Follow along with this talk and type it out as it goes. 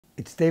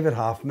It's David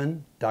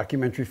Hoffman,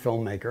 documentary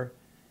filmmaker,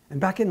 and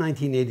back in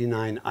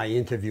 1989 I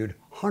interviewed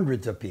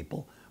hundreds of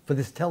people for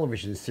this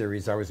television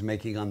series I was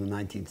making on the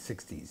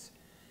 1960s.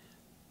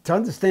 To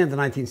understand the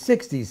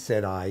 1960s,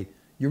 said I,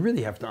 you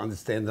really have to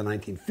understand the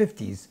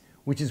 1950s,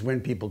 which is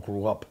when people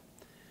grew up.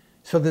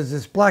 So there's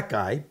this black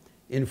guy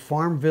in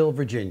Farmville,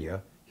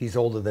 Virginia. He's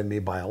older than me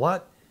by a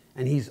lot,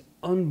 and he's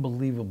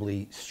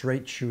unbelievably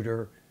straight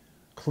shooter,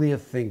 clear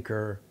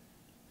thinker,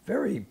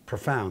 very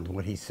profound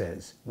what he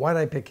says. Why'd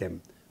I pick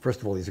him?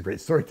 First of all, he's a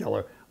great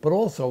storyteller, but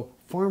also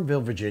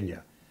Farmville,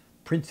 Virginia,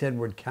 Prince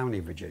Edward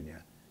County,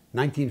 Virginia,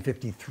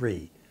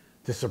 1953.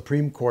 The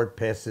Supreme Court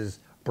passes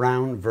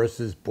Brown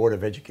versus Board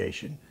of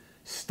Education,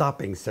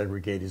 stopping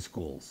segregated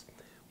schools.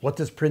 What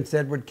does Prince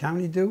Edward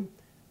County do?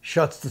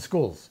 Shuts the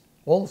schools,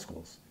 all the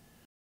schools.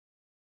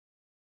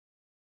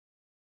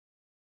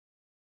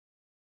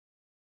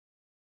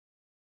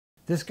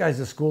 This guy's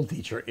a school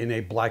teacher in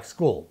a black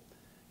school.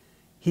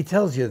 He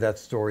tells you that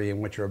story in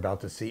what you're about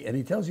to see, and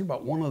he tells you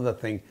about one other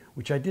thing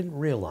which I didn't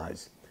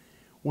realize.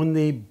 When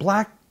the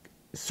black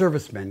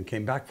servicemen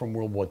came back from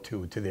World War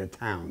II to their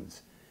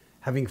towns,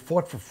 having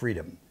fought for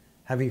freedom,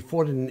 having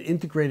fought in an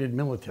integrated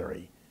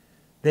military,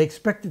 they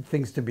expected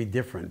things to be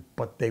different,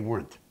 but they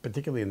weren't,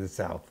 particularly in the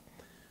South.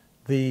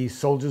 The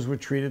soldiers were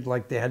treated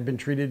like they had been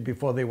treated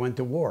before they went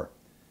to war,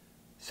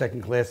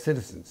 second-class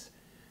citizens.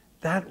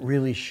 That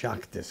really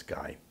shocked this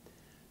guy.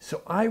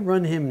 So I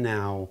run him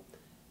now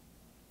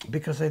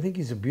because I think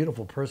he's a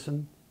beautiful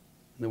person,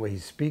 and the way he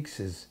speaks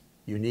is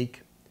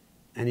unique,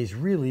 and he's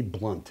really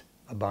blunt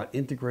about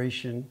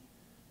integration,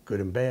 good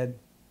and bad,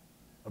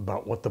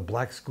 about what the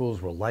black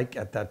schools were like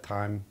at that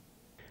time.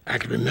 I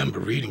can remember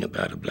reading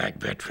about a black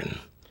veteran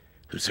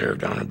who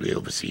served honorably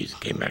overseas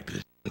and came back to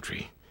this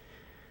country,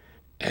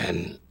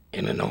 and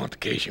in an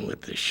altercation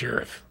with the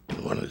sheriff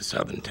in one of the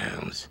southern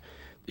towns,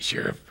 the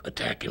sheriff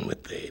attacked him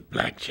with a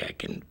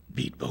blackjack and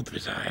beat both of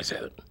his eyes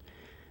out.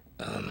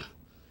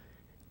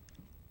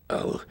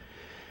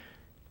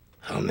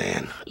 Oh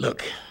man,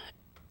 look,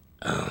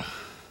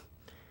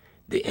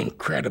 the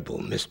incredible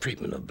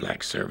mistreatment of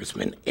black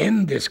servicemen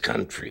in this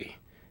country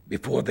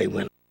before they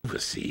went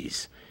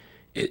overseas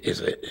is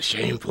a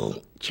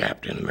shameful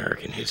chapter in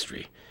American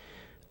history.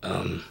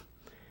 And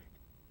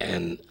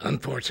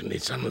unfortunately,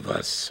 some of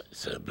us,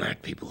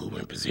 black people who were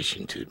in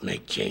position to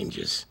make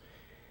changes,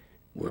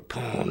 were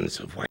pawns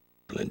of white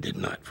people and did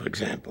not. For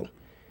example,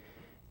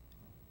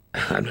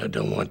 I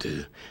don't want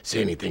to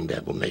say anything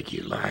that will make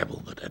you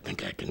liable, but I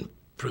think I can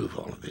prove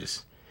all of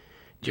this.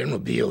 General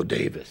B.O.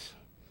 Davis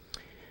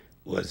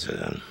was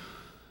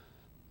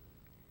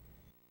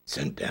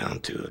sent down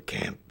to a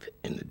camp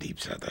in the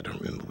Deep South. I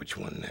don't remember which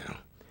one now.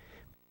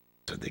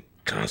 So the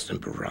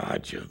constant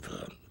barrage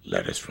of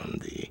letters from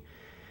the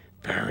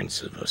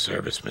parents of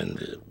servicemen,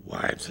 the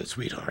wives and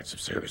sweethearts of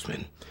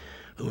servicemen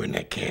who were in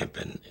that camp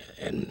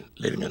and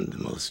living under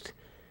the most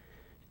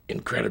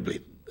incredibly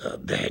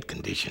bad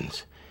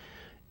conditions.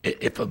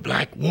 If a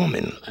black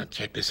woman,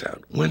 check this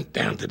out, went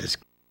down to this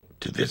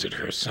to visit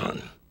her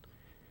son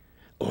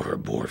or her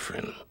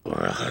boyfriend or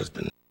her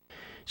husband,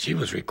 she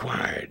was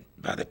required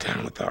by the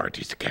town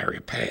authorities to carry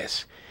a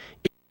pass.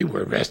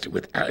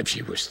 If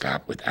she were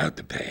stopped without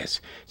the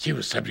pass, she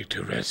was subject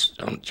to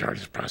arrest on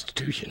charges of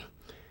prostitution.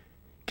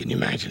 Can you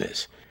imagine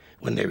this?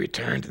 When they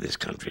returned to this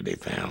country, they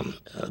found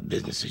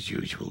business as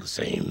usual, the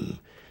same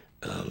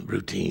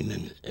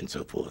routine and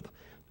so forth.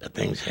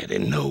 Things had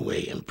in no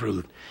way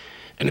improved.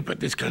 And it put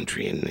this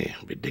country in the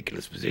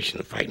ridiculous position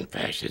of fighting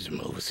fascism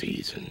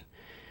overseas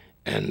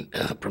and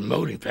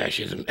promoting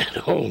fascism at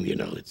home. You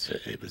know,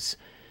 it was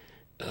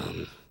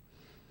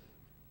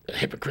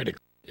hypocritical,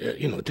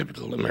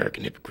 typical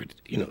American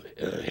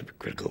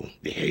hypocritical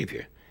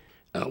behavior.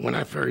 When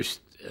I first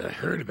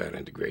heard about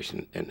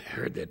integration and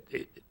heard that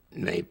it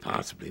may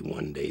possibly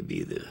one day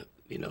be the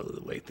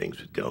way things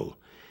would go,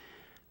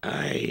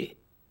 I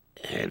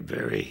had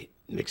very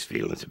mixed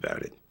feelings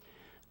about it.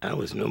 I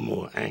was no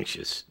more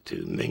anxious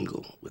to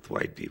mingle with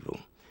white people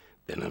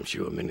than I'm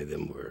sure many of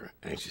them were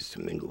anxious to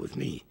mingle with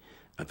me.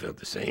 I felt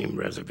the same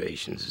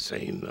reservations, the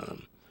same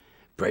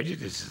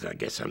prejudices, I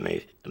guess I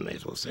may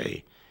as well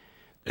say,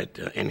 that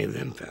any of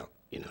them felt,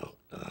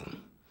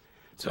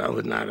 So I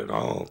was not at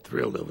all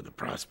thrilled over the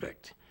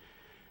prospect.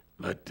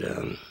 But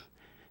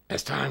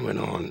as time went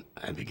on,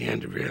 I began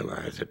to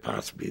realize that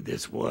possibly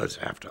this was,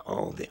 after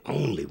all, the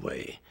only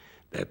way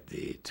that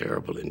the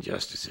terrible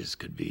injustices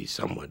could be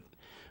somewhat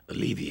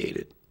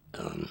alleviated.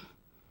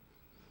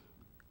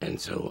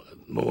 And so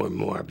more and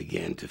more I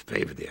began to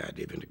favor the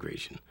idea of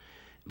integration.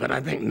 But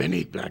I think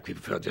many black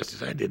people felt just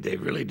as I did. They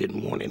really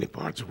didn't want any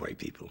parts of white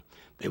people.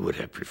 They would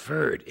have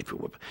preferred if it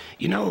were.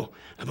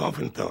 I've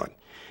often thought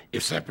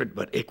if separate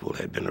but equal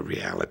had been a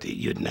reality,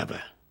 you'd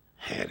never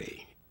had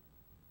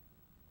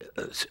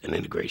an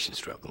integration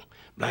struggle.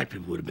 Black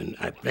people would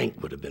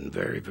have been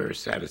very, very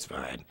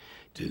satisfied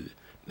to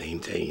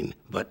maintain,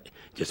 but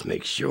just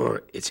make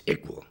sure it's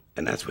equal.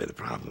 And that's where the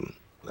problem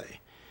lay.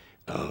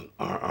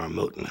 Our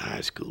Moton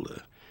High School,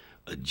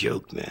 a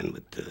joke, man,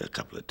 with a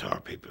couple of tar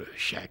paper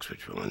shacks,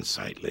 which were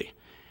unsightly.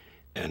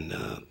 And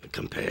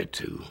compared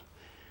to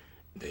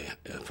the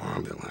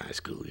Farmville High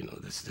School, you know,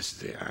 this is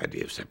the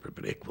idea of separate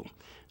but equal.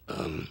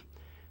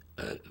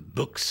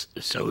 Books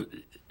so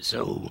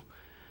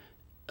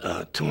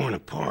torn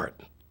apart.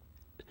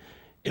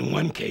 In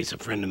one case, a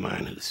friend of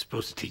mine who was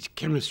supposed to teach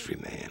chemistry,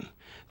 man,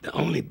 the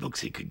only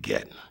books he could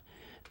get,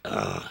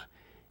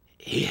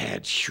 he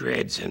had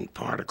shreds and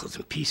particles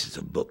and pieces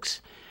of books.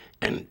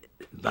 And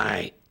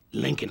by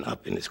linking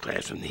up in his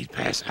classroom, he'd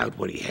pass out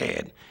what he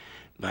had.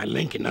 By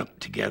linking up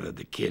together,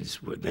 the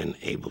kids were then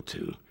able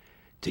to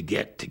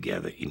get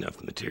together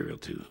enough material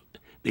to.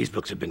 These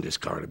books had been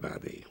discarded by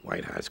the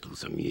white high school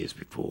some years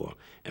before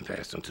and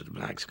passed on to the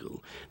black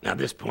school. Now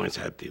this points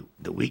out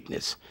the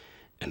weakness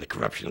and the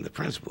corruption of the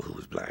principal, who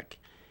was black.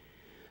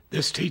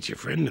 This teacher,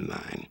 friend of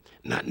mine,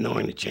 not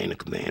knowing the chain of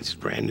commands, his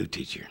brand new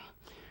teacher,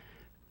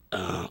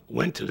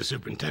 went to the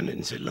superintendent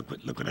and said, look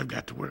what I've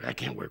got to work. I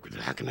can't work with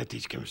it. How can I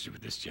teach chemistry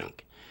with this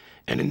junk?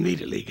 And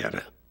immediately got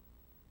a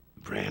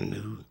brand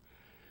new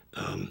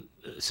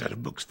set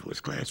of books for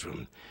his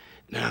classroom.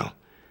 Now,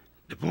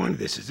 the point of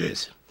this is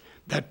this.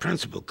 That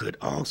principal could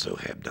also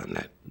have done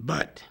that,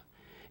 but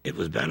it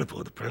was better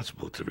for the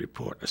principal to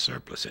report a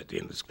surplus at the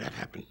end of this. That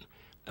happened.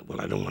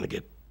 Well, I don't want to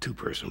get too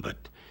personal, but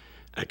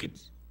I could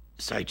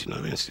cite you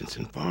another instance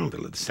in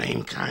Farmville of the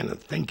same kind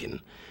of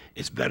thinking.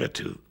 It's better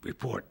to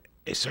report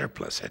a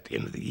surplus at the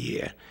end of the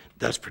year,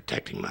 thus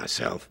protecting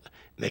myself,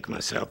 making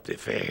myself the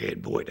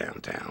fair-haired boy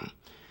downtown,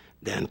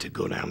 than to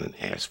go down and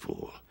ask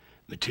for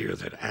materials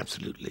that are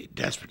absolutely,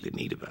 desperately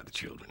needed by the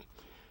children.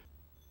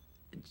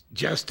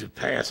 Just to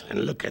pass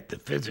and look at the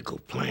physical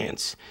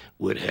plants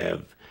would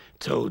have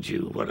told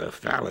you what a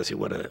fallacy,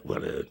 what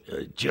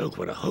a joke,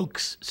 what a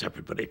hoax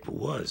separate but equal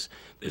was.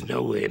 There's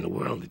no way in the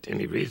world that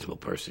any reasonable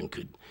person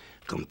could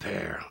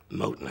compare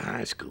Moton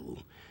High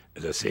School,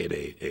 as I said,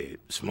 a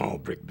small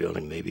brick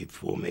building, maybe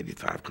 4, maybe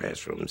 5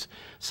 classrooms,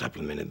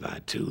 supplemented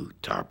by 2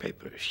 tar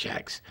paper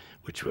shacks,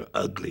 which were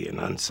ugly and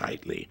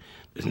unsightly.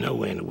 There's no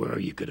way in the world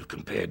you could have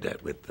compared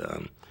that with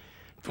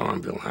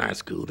Farmville High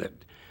School. That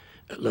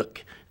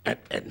look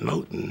at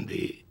Moton,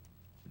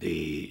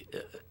 the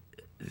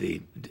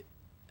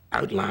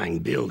outlying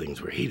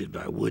buildings were heated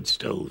by wood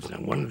stoves. Now,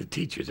 one of the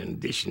teachers, in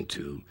addition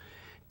to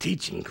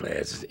teaching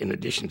classes, in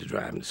addition to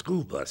driving the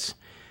school bus,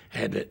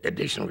 had the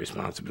additional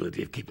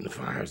responsibility of keeping the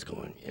fires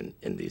going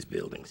in these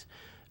buildings.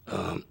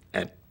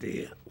 At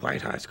the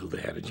white high school,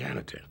 they had a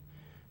janitor.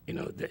 You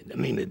know,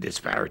 the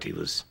disparity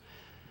was,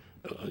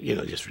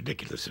 just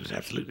ridiculous. There was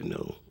absolutely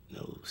no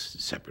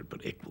separate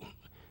but equal.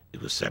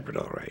 It was separate,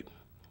 all right,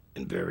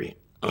 and very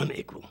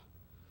unequal.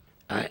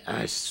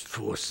 I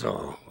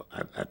foresaw,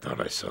 I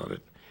thought I saw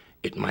that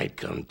it might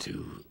come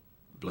to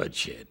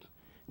bloodshed,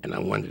 and I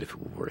wondered if it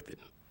were worth it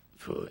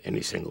for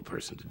any single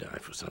person to die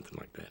for something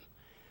like that.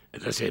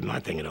 As I said, my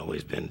thing had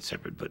always been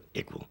separate but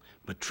equal,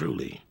 but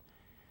truly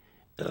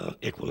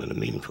equal in a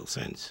meaningful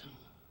sense.